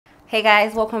Hey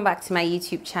guys, welcome back to my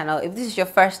YouTube channel. If this is your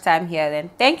first time here, then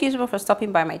thank you so much for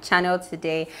stopping by my channel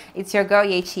today. It's your girl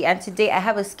Yechi, and today I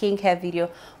have a skincare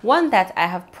video, one that I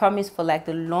have promised for like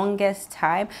the longest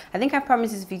time. I think I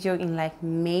promised this video in like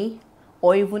May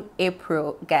or even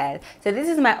April, guys. So this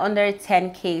is my under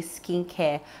 10k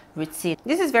skincare routine.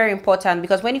 This is very important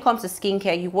because when it comes to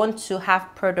skincare, you want to have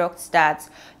products that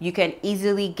you can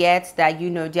easily get, that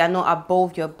you know they are not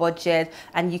above your budget,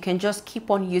 and you can just keep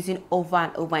on using over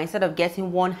and over instead of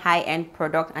getting one high-end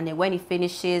product and then when it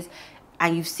finishes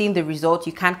and you've seen the result,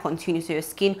 you can't continue, so your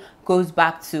skin goes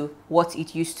back to what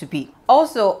it used to be.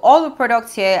 Also, all the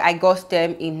products here, I got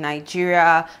them in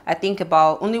Nigeria. I think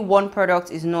about only one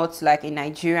product is not like a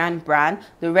Nigerian brand.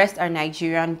 The rest are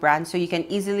Nigerian brands, so you can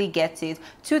easily get it.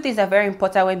 Two things are very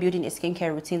important when building a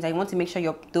skincare routine. You want to make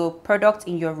sure the products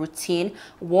in your routine,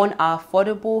 one, are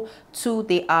affordable, two,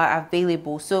 they are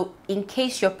available. So in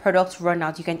case your products run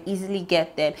out, you can easily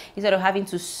get them instead of having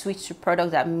to switch to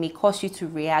products that may cause you to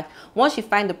react. Once you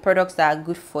find the products that are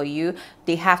good for you,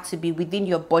 they have to be within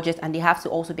your budget and they have to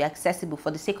also be accessible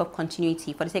for the sake of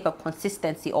continuity, for the sake of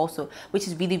consistency also, which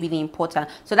is really, really important.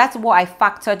 So that's what I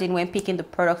factored in when picking the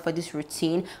product for this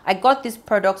routine. I got this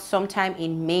product sometime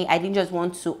in May. I didn't just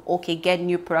want to get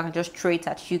new product and just throw it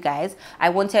at you guys. I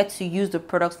wanted to use the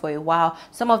products for a while.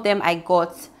 Some of them I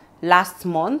got last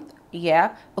month.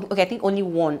 Yeah, okay, I think only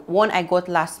one I got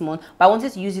last month, but I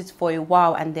wanted to use it for a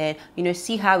while and then, you know,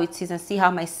 see how it is and see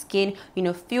how my skin, you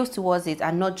know, feels towards it,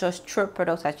 and not just throw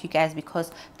products at you guys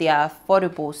because they are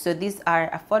affordable. So these are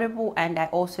affordable and I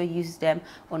also use them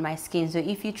on my skin. So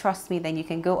if you trust me, then you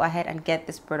can go ahead and get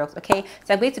this product. Okay,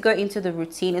 so I'm going to go into the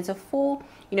routine. It's a full,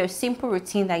 you know, simple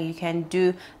routine that you can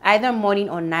do either morning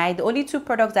or night. The only two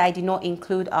products that I did not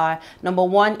include are, number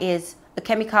one is a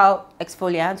chemical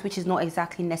exfoliant, which is not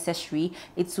exactly necessary.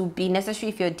 It will be necessary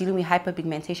if you're dealing with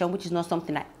hyperpigmentation, which is not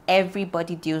something that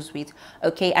everybody deals with.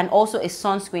 Okay, and also a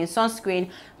sunscreen.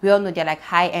 We all know they're like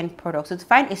high-end products, so to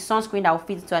find a sunscreen that will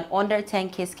fit into an under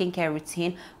 10k skincare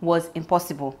routine was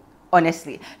impossible,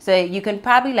 honestly. So you can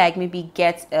probably like maybe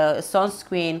get a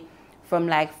sunscreen from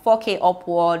like 4k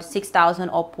upward, 6,000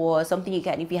 upward, something you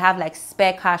can, if you have like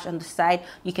spare cash on the side,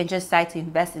 you can just decide to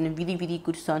invest in a really, really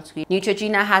good sunscreen.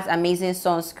 Neutrogena has amazing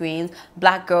sunscreens.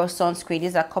 Black Girl sunscreen,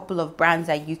 these are a couple of brands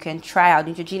that you can try out.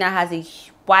 Neutrogena has a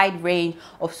wide range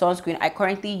of sunscreen. I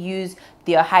currently use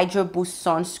their Hydro Boost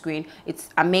sunscreen. It's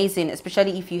amazing,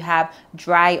 especially if you have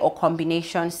dry or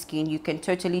combination skin. You can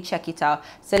totally check it out.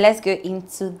 So let's go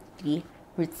into the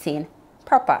routine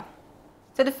proper.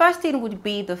 So the first thing would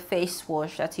be the face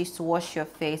wash, that is to wash your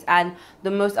face, and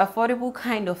the most affordable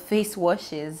kind of face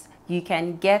washes you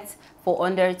can get for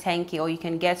under 10k, or you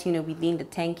can get, you know, within the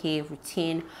 10k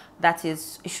routine. That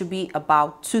is, it should be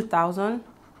about 2,000,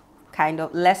 kind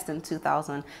of less than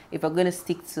 2,000 if we're going to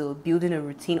stick to building a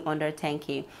routine under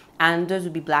 10k, and those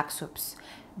would be black soaps.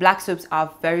 Black soaps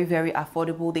are very, very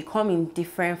affordable. They come in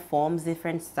different forms,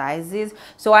 different sizes.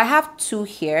 So I have two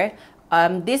here.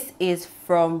 This is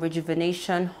from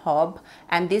Rejuvenation Hub,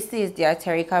 and this is the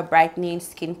Terrica Brightening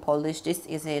Skin Polish. This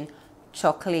is in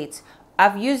chocolate.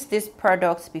 I've used this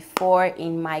product before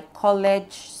in my college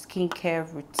skincare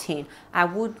routine. I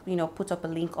would, you know, put up a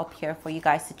link up here for you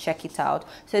guys to check it out.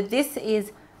 So this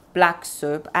is black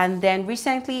soap, and then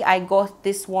recently I got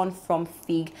this one from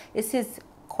Fig. This is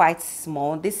quite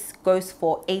small. This goes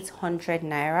for 800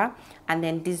 naira, and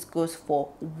then this goes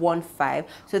for 1.5.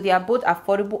 So they are both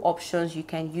affordable options you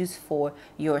can use for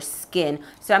your skin.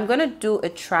 So I'm gonna do a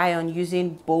try on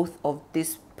using both of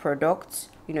these products,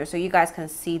 you know, so you guys can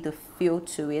see the feel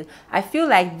to it. I feel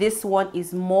like this one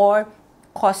is more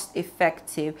cost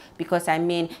effective because, I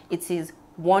mean, it is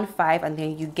 1.5 and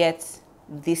then you get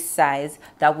this size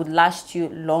that would last you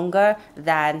longer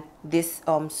than this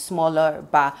smaller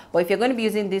bar. But if you're going to be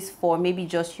using this for maybe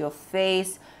just your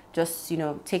face, just, you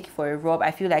know, take it for a rub,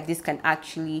 I feel like this can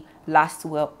actually last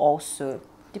well also.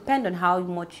 Depend on how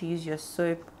much you use your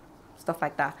soap, stuff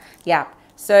like that. Yeah,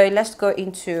 so let's go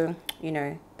into, you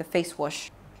know, the face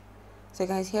wash. So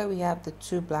guys, here we have the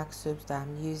two black soaps that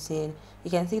I'm using.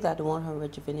 You can see that the one from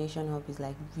Rejuvenation Hub is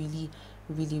like really,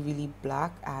 really, really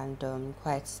black and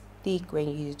quite thick when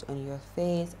you use it on your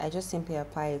face. I just simply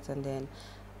apply it and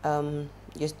then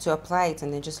just to apply it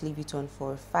and then just leave it on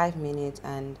for 5 minutes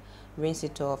and rinse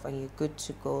it off and you're good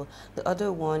to go. The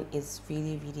other one is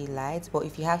really, really light, but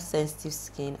if you have sensitive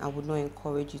skin, I would not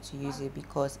encourage you to use it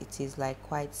because it is like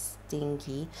quite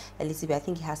stingy a little bit. I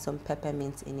think it has some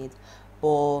peppermint in it,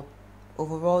 but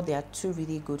overall they are two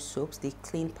really good soaps. They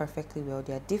clean perfectly well.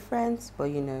 They are different,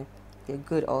 but you know, they're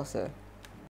good also.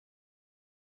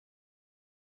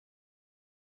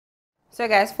 So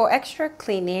guys, for extra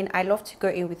cleaning, I love to go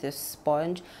in with a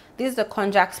sponge. This is the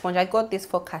konjac sponge. I got this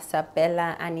for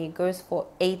Casabella and it goes for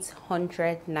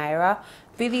 800 naira.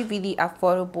 Really, really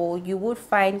affordable. You would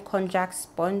find konjac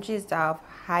sponges that have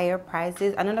higher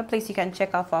prices. Another place you can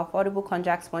check out for affordable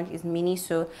konjac sponge is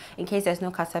Miniso. In case there's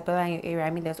no Casabella in your area, I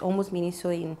mean, there's almost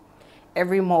Miniso in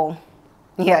every mall.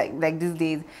 Yeah, like these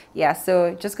days. Yeah,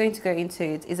 so just going to go into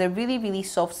it. It's a really, really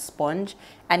soft sponge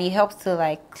and it helps to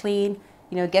like clean,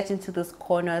 you know, get into those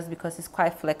corners because it's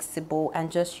quite flexible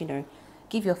and just, you know,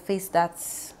 give your face that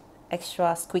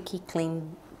extra squeaky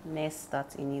cleanness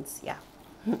that it needs. Yeah.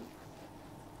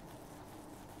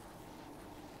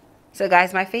 So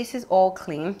guys, my face is all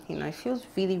clean. You know, it feels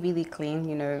really, really clean.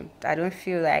 You know, I don't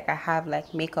feel like I have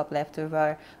like makeup left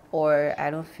over, or I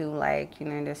don't feel like, you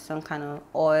know, there's some kind of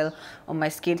oil on my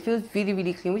skin. It feels really,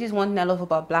 really clean, which is one thing I love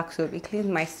about black soap. It cleans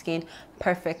my skin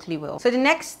perfectly well. So the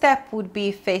next step would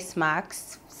be face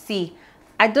masks. See,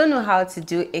 I don't know how to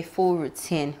do a full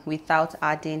routine without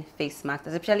adding face masks,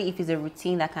 especially if it's a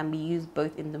routine that can be used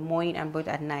both in the morning and both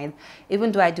at night,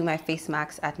 even though I do my face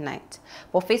masks at night.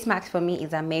 But face masks for me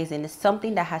is amazing. It's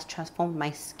something that has transformed my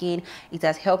skin. It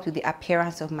has helped with the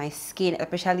appearance of my skin,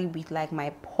 especially with like my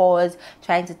pores,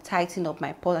 trying to tighten up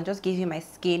my pores and just giving my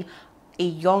skin a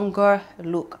younger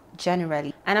look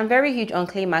generally. And I'm very huge on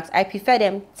clay masks. I prefer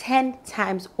them 10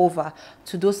 times over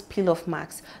to those peel-off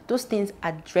masks. Those things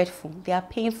are dreadful. They are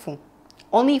painful.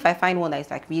 Only if I find one that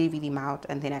is like really, really mild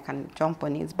and then I can jump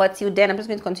on it. But till then, I'm just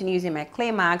going to continue using my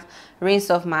clay masks, rinse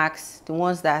off masks, the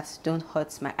ones that don't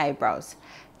hurt my eyebrows.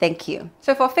 Thank you.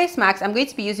 So for face masks, I'm going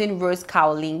to be using rose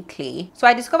kaolin clay. So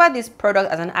I discovered this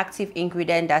product as an active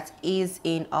ingredient that is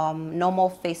in normal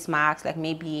face masks, like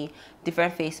maybe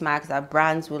different face masks that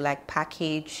brands will like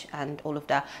package and all of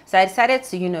that. So I decided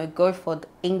to, you know, go for the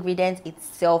ingredient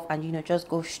itself and, you know, just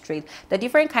go straight. The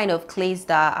different kind of clays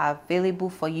that are available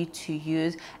for you to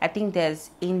use. I think there's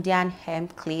Indian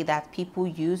hemp clay that people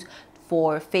use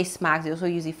for face masks. They also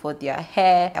use it for their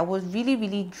hair. I was really,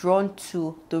 really drawn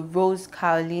to the rose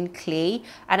kaolin clay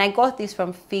and I got this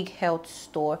from Fig Health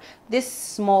store. This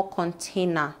small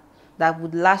container that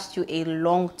would last you a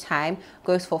long time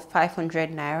goes for 500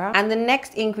 naira. And the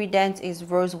next ingredient is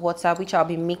rose water, which I'll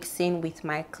be mixing with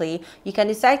my clay. You can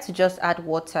decide to just add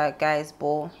water, guys,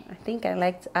 but I think I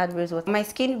like to add rose water. My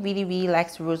skin really, really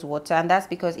likes rose water, and that's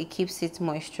because it keeps it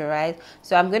moisturized.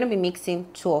 So I'm going to be mixing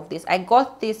 2 of this. I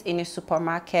got this in a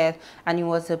supermarket and it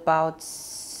was about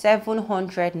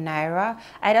 700 naira,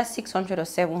 either 600 or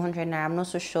 700 naira. I'm not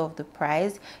so sure of the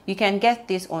price. You can get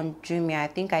this on Jumia. I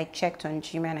think I checked on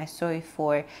Jumia and I saw it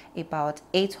for about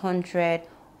 800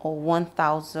 or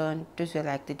 1000. Those were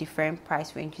like the different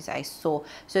price ranges I saw.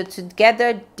 So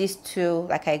together these two,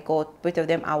 like I got both of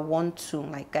them are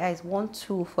 1-2. Like guys,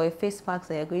 1-2 for a face mask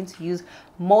that you're going to use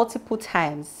multiple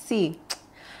times. See,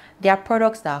 there are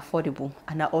products that are affordable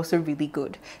and are also really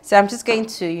good. So I'm just going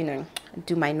to, you know,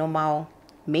 do my normal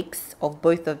mix of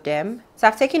both of them. So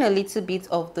I've taken a little bit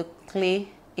of the clay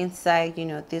inside, you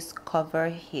know, this cover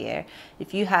here.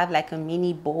 If you have like a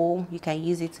mini bowl, you can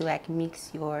use it to like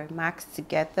mix your masks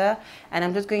together. And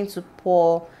I'm just going to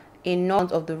pour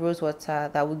enough of the rose water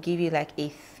that will give you like a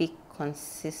thick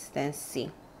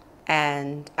consistency,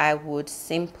 and I would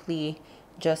simply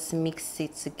just mix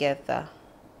it together.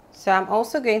 So I'm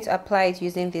also going to apply it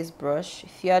using this brush.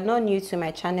 If you are not new to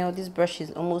my channel, this brush is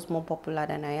almost more popular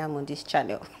than I am on this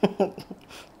channel.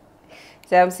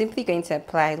 So I'm simply going to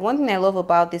apply it. One thing I love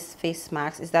about this face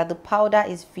mask is that the powder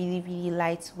is really, really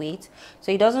lightweight.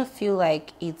 So it doesn't feel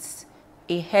like it's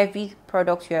a heavy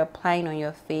product you're applying on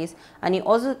your face. And it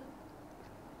also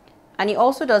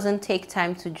doesn't take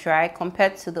time to dry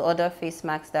compared to the other face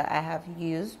masks that I have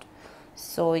used.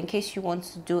 So in case you want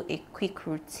to do a quick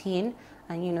routine,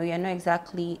 and you know you're not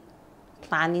exactly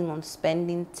planning on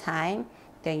spending time,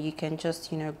 then you can just,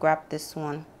 you know, grab this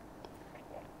one.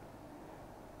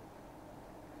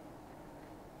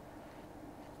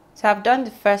 So I've done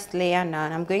the first layer now,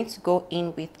 and I'm going to go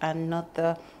in with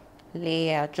another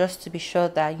layer just to be sure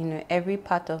that, you know, every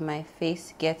part of my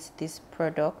face gets this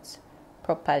product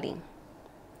properly.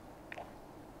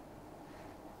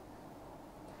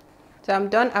 So I'm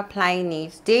done applying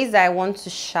it. Days I want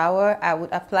to shower, I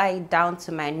would apply it down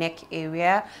to my neck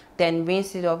area, then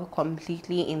rinse it off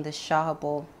completely in the shower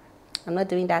bowl. I'm not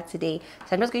doing that today.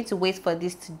 So I'm just going to wait for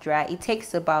this to dry. It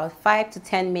takes about 5 to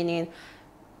 10 minutes.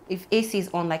 If AC is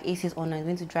on, like AC is on, it's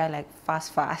going to dry like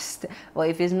fast. But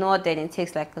if it's not, then it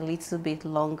takes like a little bit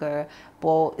longer.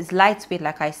 But it's lightweight,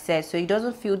 like I said, so it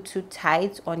doesn't feel too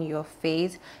tight on your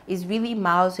face. It's really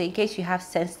mild, so in case you have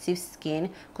sensitive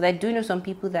skin, because I do know some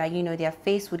people that, you know, their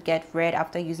face would get red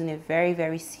after using a very,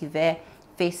 very severe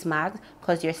face mask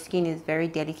because your skin is very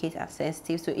delicate and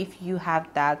sensitive. So if you have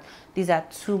that, these are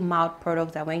two mild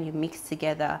products that when you mix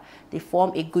together, they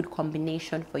form a good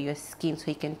combination for your skin.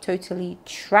 So you can totally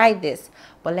try this.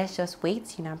 But let's just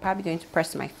wait. You know, I'm probably going to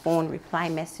press my phone, reply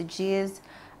messages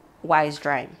while it's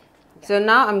drying. So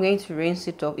now I'm going to rinse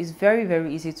it off. It's very,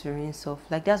 very easy to rinse off.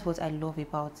 Like, that's what I love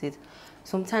about it.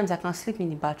 Sometimes I can sleep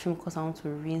in the bathroom because I want to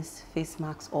rinse face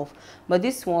masks off. But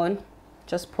this one,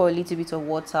 just pour a little bit of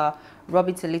water, rub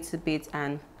it a little bit,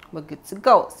 and we're good to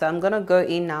go. So I'm gonna go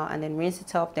in now and then rinse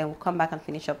it off. Then we'll come back and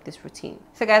finish up this routine.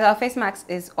 So guys, our face mask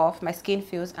is off. My skin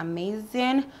feels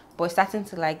amazing, but it's starting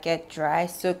to like get dry.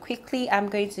 So quickly, I'm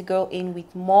going to go in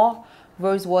with more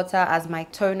rose water as my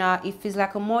toner. If it's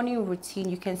like a morning routine,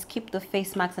 you can skip the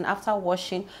face mask, and after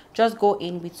washing, just go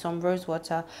in with some rose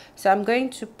water. So I'm going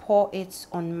to pour it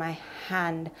on my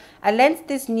hand. I learned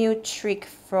this new trick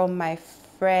from my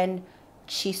friend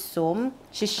Chisom.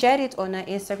 She shared it on her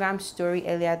Instagram story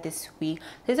earlier this week.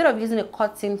 So instead of using a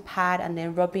cotton pad and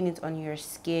then rubbing it on your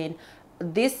skin,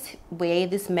 this way,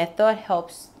 this method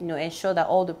helps, you know, ensure that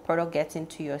all the product gets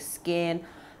into your skin.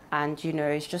 And you know,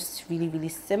 it's just really, really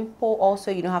simple.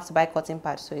 Also, you don't have to buy cotton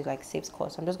pads, so it like saves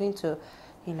cost. I'm just going to,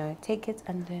 you know, take it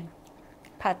and then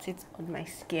pat it on my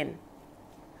skin.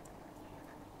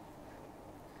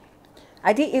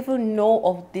 I didn't even know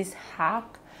of this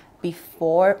hack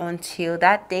before until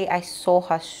that day I saw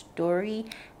her story,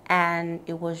 and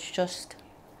it was just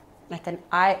like an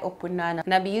eye-opener.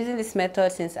 And I've been using this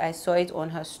method since I saw it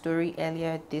on her story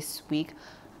earlier this week.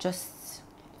 Just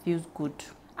feels good.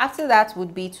 After that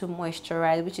would be to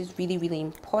moisturize, which is really, really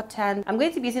important. I'm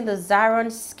going to be using the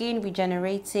Zaron Skin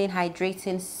Regenerating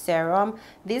Hydrating Serum.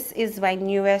 This is my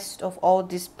newest of all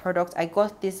these products. I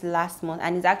got this last month,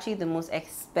 and it's actually the most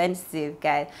expensive,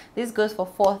 guys. This goes for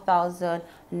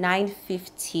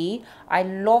 4,950. I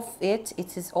love it.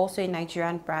 It is also a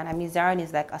Nigerian brand. I mean, Zaron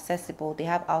is like accessible. They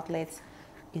have outlets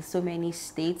in so many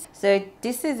states. So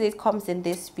this is it. Comes in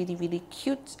this really, really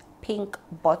cute pink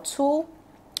bottle.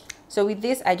 So with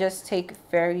this, I just take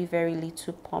very, very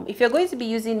little pump. If you're going to be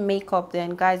using makeup,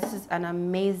 then guys, this is an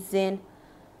amazing,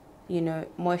 you know,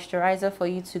 moisturizer for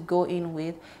you to go in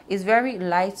with. It's very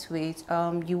lightweight.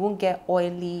 You won't get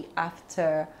oily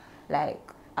after,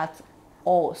 like, at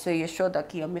all. So you're sure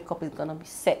that your makeup is gonna be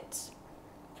set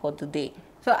for the day.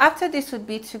 So after this would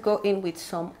be to go in with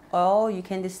some oil. You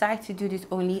can decide to do this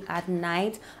only at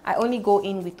night. I only go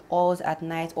in with oils at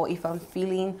night, or if I'm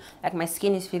feeling like my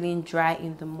skin is feeling dry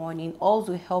in the morning. Oils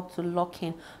will help to lock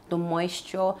in the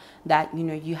moisture that, you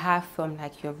know, you have from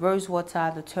like your rose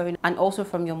water, the toner, and also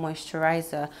from your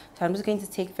moisturizer. So I'm just going to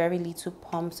take very little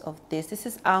pumps of this. This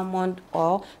is almond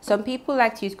oil. Some people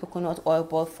like to use coconut oil,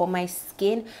 but for my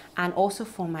skin and also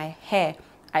for my hair,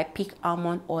 I pick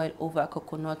almond oil over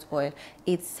coconut oil.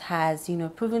 It has, you know,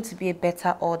 proven to be a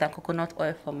better oil than coconut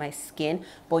oil for my skin,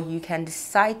 but you can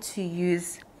decide to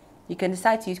use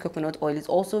coconut oil. It's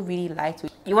also really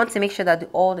lightweight. You want to make sure that the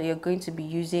oil that you're going to be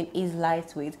using is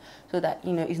lightweight, so that,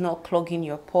 you know, it's not clogging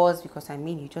your pores, because I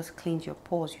mean, you just cleaned your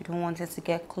pores. You don't want it to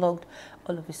get clogged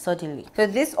all of a sudden. So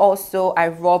this also I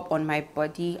rub on my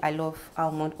body. I love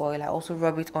almond oil. I also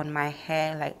rub it on my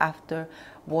hair, like after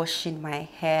washing my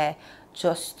hair,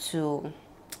 just to,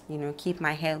 you know, keep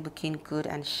my hair looking good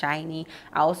and shiny.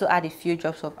 I also add a few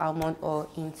drops of almond oil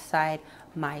inside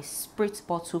my spritz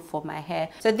bottle for my hair.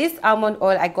 So this almond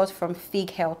oil I got from Fig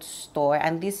Health store,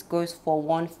 and this goes for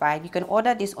 1.5. You can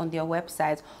order this on their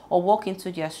website or walk into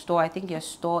their store. I think their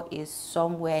store is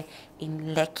somewhere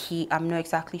in Lekki. I'm not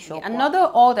exactly sure.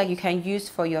 Another oil that you can use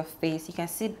for your face, you can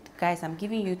see, guys, I'm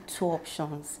giving you two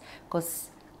options because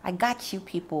I got you,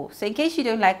 people. So in case you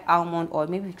don't like almond oil,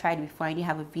 maybe you've tried it before and you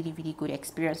have a really, really good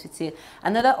experience with it.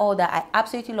 Another oil that I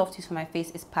absolutely love to use for my face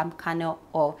is palm kernel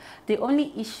oil. The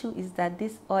only issue is that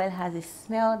this oil has a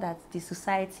smell that the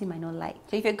society might not like.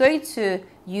 So if you're going to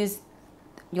use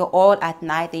your oil at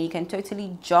night, then you can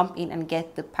totally jump in and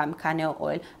get the palm kernel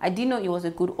oil. I didn't know it was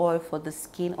a good oil for the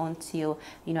skin until,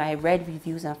 you know, I read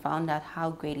reviews and found out how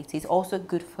great it is. Also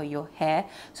good for your hair.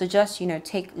 So just, you know,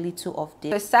 take little of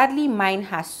this. So sadly, mine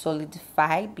has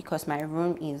solidified because my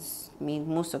room is, I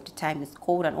mean, most of the time is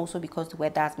cold, and also because the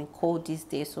weather has been cold these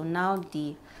days. So now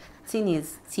the thing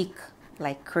is thick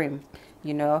like cream,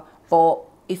 you know. But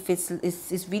if it's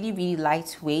really, really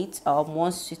lightweight,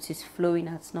 once it is flowing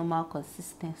at normal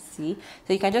consistency,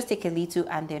 so you can just take a little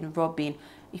and then rub in.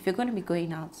 If you're going to be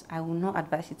going out, I will not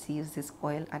advise you to use this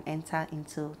oil and enter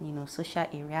into, you know, social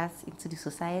areas, into the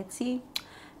society.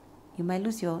 You might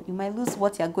lose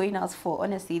what you're going out for.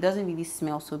 Honestly, it doesn't really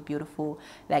smell so beautiful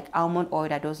like almond oil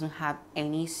that doesn't have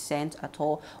any scent at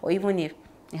all. Or even if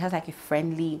It has like a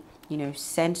friendly, you know,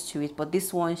 scent to it, but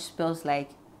this one smells like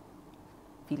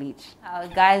village.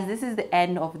 Guys, this is the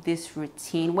end of this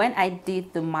routine. When I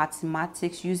did the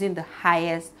mathematics using the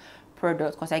highest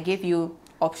product, because I gave you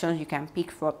options you can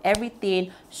pick from,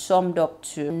 everything summed up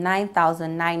to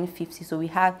 9,950. So we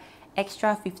have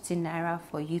extra 15 naira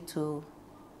for you to,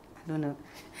 I don't know,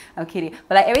 I'm kidding,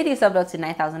 but like everything summed up to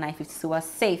 9,950. So it was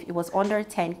safe. It was under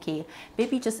 10k,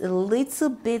 maybe just a little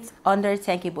bit under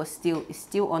 10k, but still it's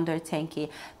still under 10k.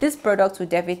 This product will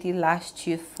definitely last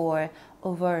you for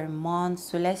over a month.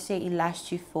 So let's say it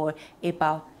lasts you for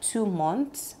about 2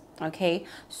 months. Okay,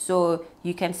 so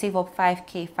you can save up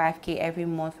 5k every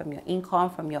month from your income,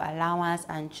 from your allowance,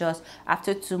 and just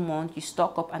after 2 months you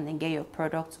stock up and then get your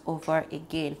products over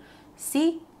again.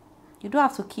 See, you don't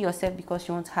have to kill yourself because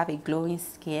you want to have a glowing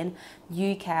skin.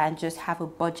 You can just have a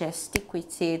budget, stick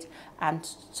with it, and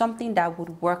something that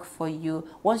would work for you.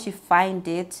 Once you find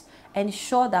it,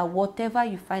 ensure that whatever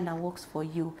you find that works for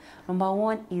you, number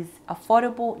one, is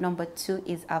affordable, number two,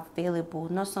 is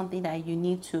available, not something that you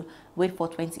need to wait for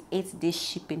 28 days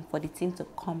shipping for the thing to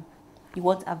come. You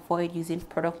want to avoid using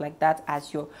product like that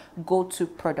as your go-to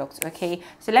products. Okay,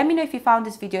 so let me know if you found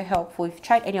this video helpful. If you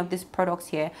tried any of these products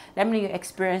here, let me know your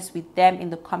experience with them in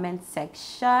the comment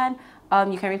section.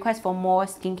 You can request for more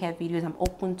skincare videos. I'm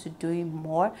open to doing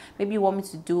more. Maybe you want me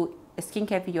to do a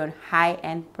skincare video on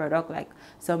high-end product, like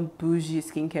some bougie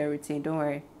skincare routine. Don't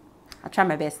worry, I'll try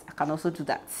my best. I can also do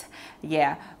that.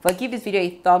 Yeah, but give this video a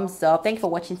thumbs up. Thank you for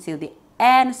watching till the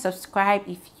and subscribe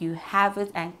if you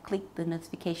haven't, and click the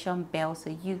notification bell so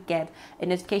you get a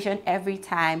notification every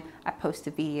time I post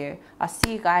a video. I'll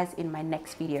see you guys in my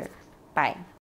next video. Bye.